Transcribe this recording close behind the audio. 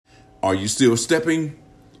Are you still stepping?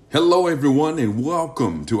 Hello, everyone, and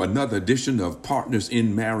welcome to another edition of Partners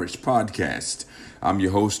in Marriage podcast. I'm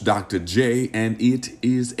your host, Dr. J, and it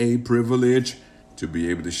is a privilege to be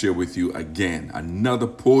able to share with you again another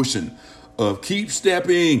portion of Keep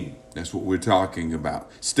Stepping. That's what we're talking about.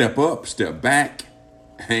 Step up, step back,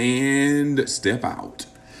 and step out.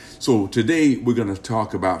 So today we're going to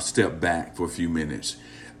talk about step back for a few minutes.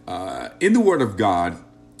 In the Word of God,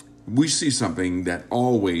 we see something that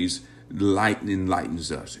always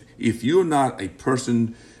enlightens us. If you're not a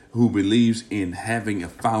person who believes in having a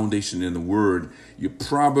foundation in the Word, you're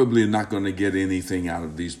probably not going to get anything out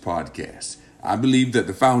of these podcasts. I believe that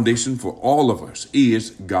the foundation for all of us is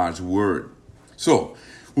God's Word. So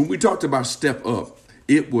when we talked about step up,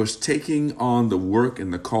 it was taking on the work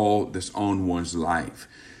and the call that's on one's life.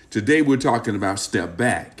 Today we're talking about step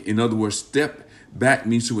back. In other words, step back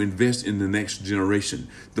means to invest in the next generation,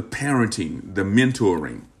 the parenting, the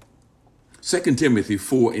mentoring. 2 Timothy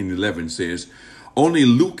 4:11 says, "Only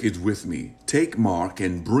Luke is with me. Take Mark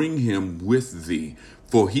and bring him with thee,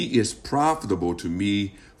 for he is profitable to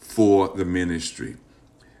me for the ministry."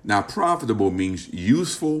 Now, profitable means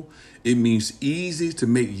useful. It means easy to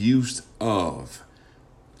make use of.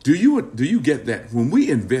 Do you get that? When we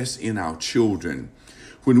invest in our children,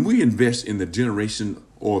 when we invest in the generation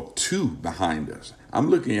or two behind us, I'm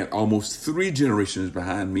looking at almost 3 generations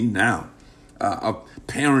behind me now, of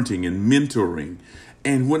parenting and mentoring.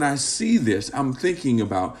 And when I see this, I'm thinking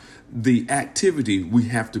about the activity we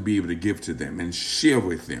have to be able to give to them and share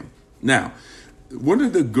with them. Now, one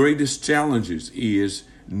of the greatest challenges is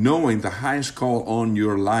knowing the highest call on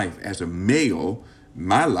your life as a male.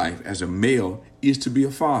 My life as a male is to be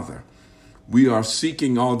a father. We are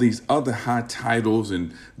seeking all these other high titles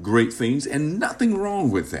and great things, and nothing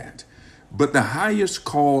wrong with that. But the highest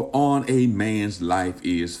call on a man's life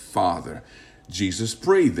is father. Jesus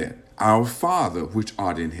prayed that, "Our Father, which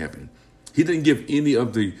art in heaven." He didn't give any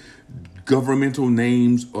of the governmental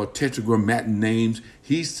names or tetragrammatic names.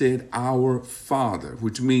 He said, "Our Father,"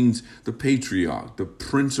 which means the patriarch, the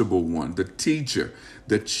principal one, the teacher,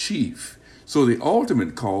 the chief. So the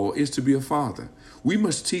ultimate call is to be a father. We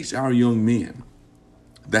must teach our young men.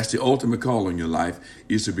 That's the ultimate call in your life,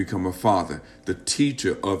 is to become a father, the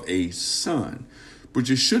teacher of a son. But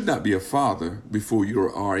you should not be a father before you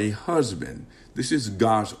are a husband. This is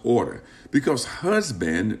God's order, because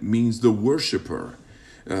husband means the worshiper.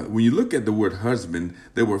 When you look at the word husband,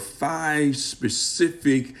 there were 5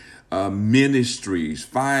 specific ministries,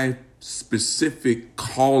 5 specific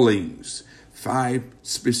callings, 5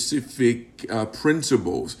 specific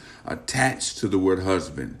principles attached to the word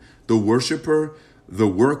husband: the worshiper, the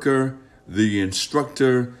worker, the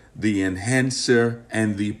instructor, the enhancer,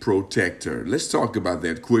 and the protector. Let's talk about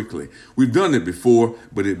that quickly. We've done it before,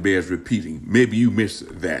 but it bears repeating. Maybe you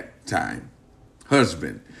missed that time.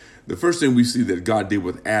 Husband. The first thing we see that God did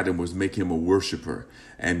with Adam was make him a worshiper.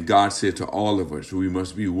 And God said to all of us, we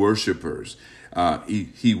must be worshipers.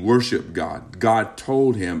 He worshiped God. God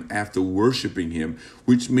told him after worshiping him,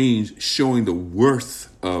 which means showing the worth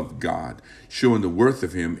of God. Showing the worth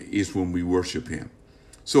of him is when we worship him.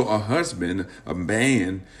 So a husband, a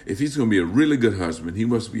man, if he's going to be a really good husband, he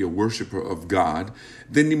must be a worshiper of God.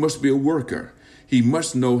 Then he must be a worker. He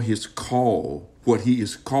must know his call, what he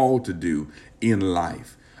is called to do in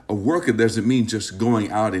life. A worker doesn't mean just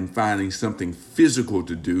going out and finding something physical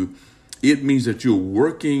to do. It means that you're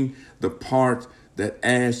working the part that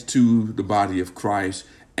adds to the body of Christ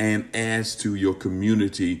and adds to your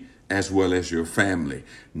community as well as your family.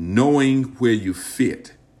 Knowing where you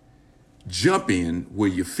fit. Jump in where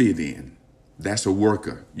you fit in. That's a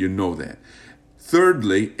worker. You know that.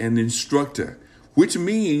 Thirdly, an instructor, which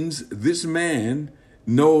means this man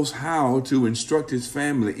knows how to instruct his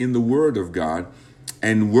family in the Word of God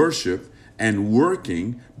and worship and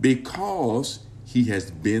working because he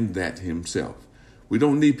has been that himself. We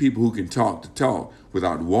don't need people who can talk the talk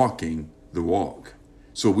without walking the walk.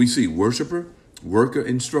 So we see worshiper, worker,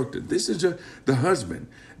 instructor. This is the husband.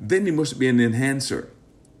 Then he must be an enhancer.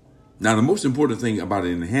 Now, the most important thing about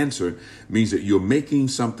an enhancer means that you're making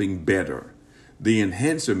something better. The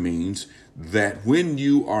enhancer means that when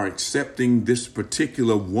you are accepting this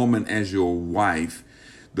particular woman as your wife,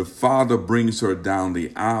 the father brings her down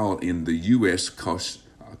the aisle. In the U.S.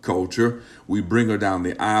 culture, we bring her down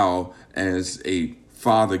the aisle as a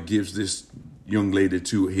father gives this young lady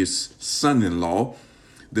to his son-in-law.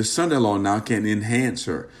 The son-in-law now can enhance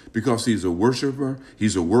her because he's a worshiper,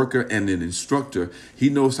 he's a worker, and an instructor. He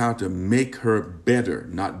knows how to make her better,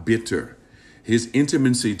 not bitter. His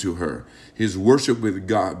intimacy to her, his worship with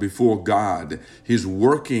God, before God, his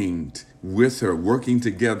working with her, working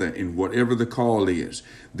together in whatever the call is,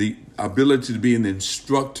 the ability to be an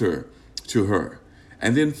instructor to her.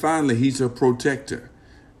 And then finally, he's a protector.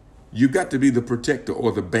 You got to be the protector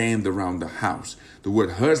or the band around the house. The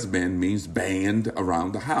word husband means band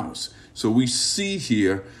around the house. So we see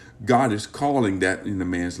here, God is calling that in the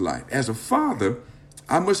man's life. As a father,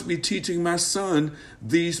 I must be teaching my son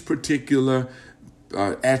these particular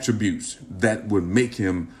attributes that would make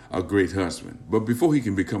him a great husband. But before he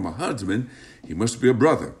can become a husband, he must be a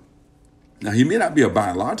brother. Now, he may not be a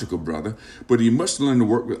biological brother, but he must learn to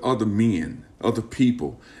work with other men, other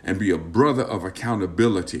people, and be a brother of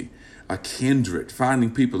accountability, a kindred,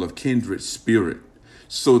 finding people of kindred spirit,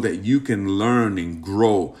 so that you can learn and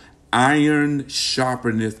grow. Iron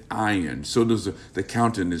sharpeneth iron. So does the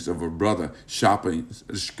countenance of a brother sharpen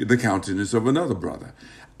the countenance of another brother.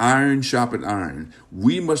 Iron sharpeneth iron.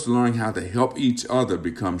 We must learn how to help each other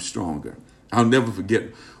become stronger. I'll never forget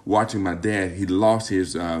watching my dad. He lost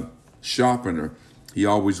his sharpener. He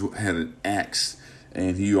always had an axe,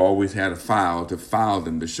 and he always had a file to file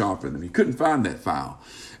them, to sharpen them. He couldn't find that file.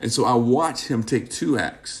 And so I watched him take two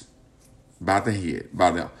axes by the head, by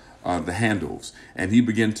the handles, and he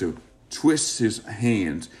began to twist his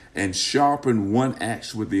hands and sharpen one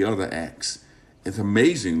axe with the other axe. And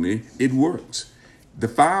amazingly, it works. The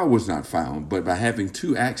file was not found, but by having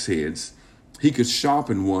two axe heads, he could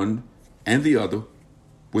sharpen one and the other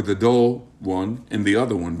with the dull one and the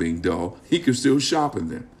other one being dull. He could still sharpen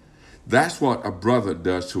them. That's what a brother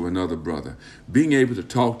does to another brother. Being able to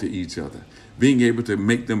talk to each other, being able to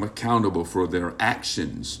make them accountable for their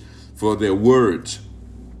actions, for their words,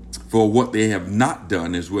 for what they have not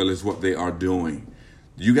done as well as what they are doing.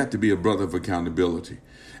 You got to be a brother of accountability.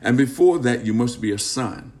 And before that, you must be a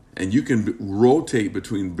son. And you can rotate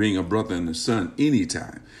between being a brother and a son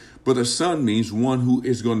anytime. But a son means one who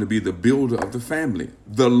is going to be the builder of the family,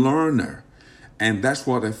 the learner. And that's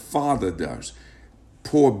what a father does.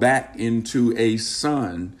 Pour back into a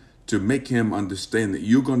son to make him understand that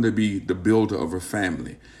you're going to be the builder of a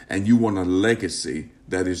family and you want a legacy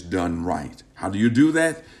that is done right. How do you do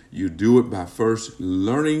that? You do it by first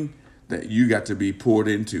learning that you got to be poured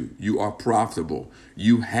into. You are profitable.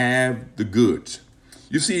 You have the goods.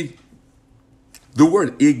 You see, the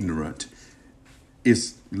word ignorant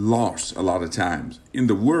is lost a lot of times. In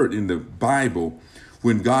the Bible,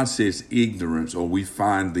 when God says ignorance, or we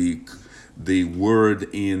find the word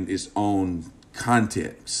in its own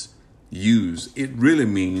context used, it really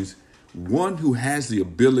means one who has the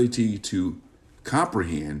ability to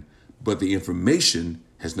comprehend, but the information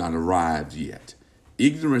has not arrived yet.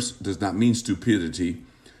 Ignorance does not mean stupidity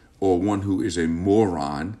or one who is a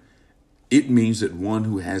moron. It means that one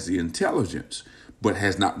who has the intelligence but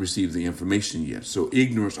has not received the information yet. So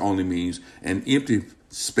ignorance only means an empty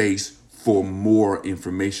space for more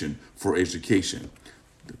information, for education.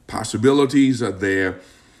 The possibilities are there.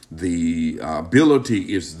 The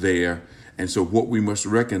ability is there. And so what we must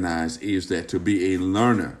recognize is that to be a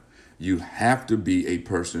learner, you have to be a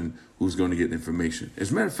person who's going to get information.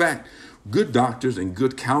 As a matter of fact, good doctors and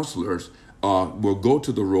good counselors will go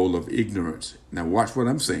to the role of ignorance. Now, watch what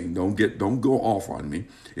I'm saying. Don't go off on me.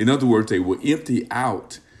 In other words, they will empty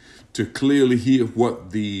out to clearly hear what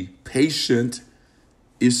the patient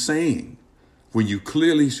is saying. When you're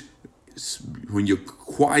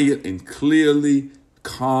quiet and clearly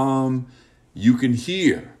calm, you can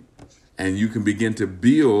hear and you can begin to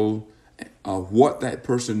build what that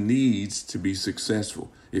person needs to be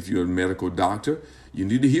successful. If you're a medical doctor, you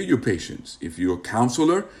need to hear your patients. If you're a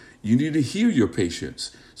counselor, you need to hear your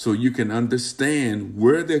patients so you can understand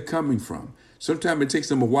where they're coming from. Sometimes it takes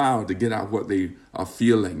them a while to get out what they are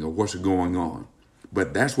feeling or what's going on.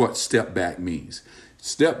 But that's what step back means.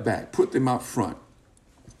 Step back, put them out front,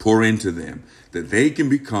 pour into them, that they can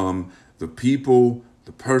become the people,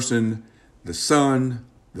 the person, the son,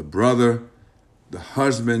 the brother, the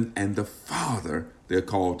husband, and the father they're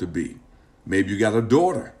called to be. Maybe you got a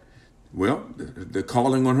daughter. Well, the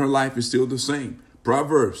calling on her life is still the same.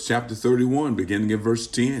 Proverbs chapter 31, beginning at verse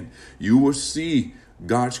 10. You will see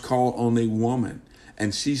God's call on a woman,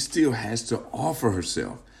 and she still has to offer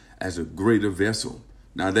herself as a greater vessel.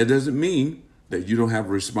 Now, that doesn't mean that you don't have a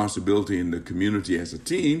responsibility in the community as a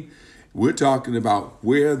team. We're talking about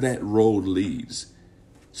where that road leads.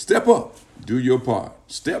 Step up, do your part.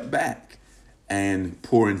 Step back and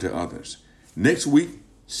pour into others. Next week,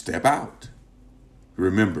 step out.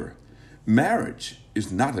 Remember, marriage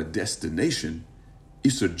is not a destination.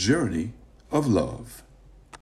 It's a journey of love.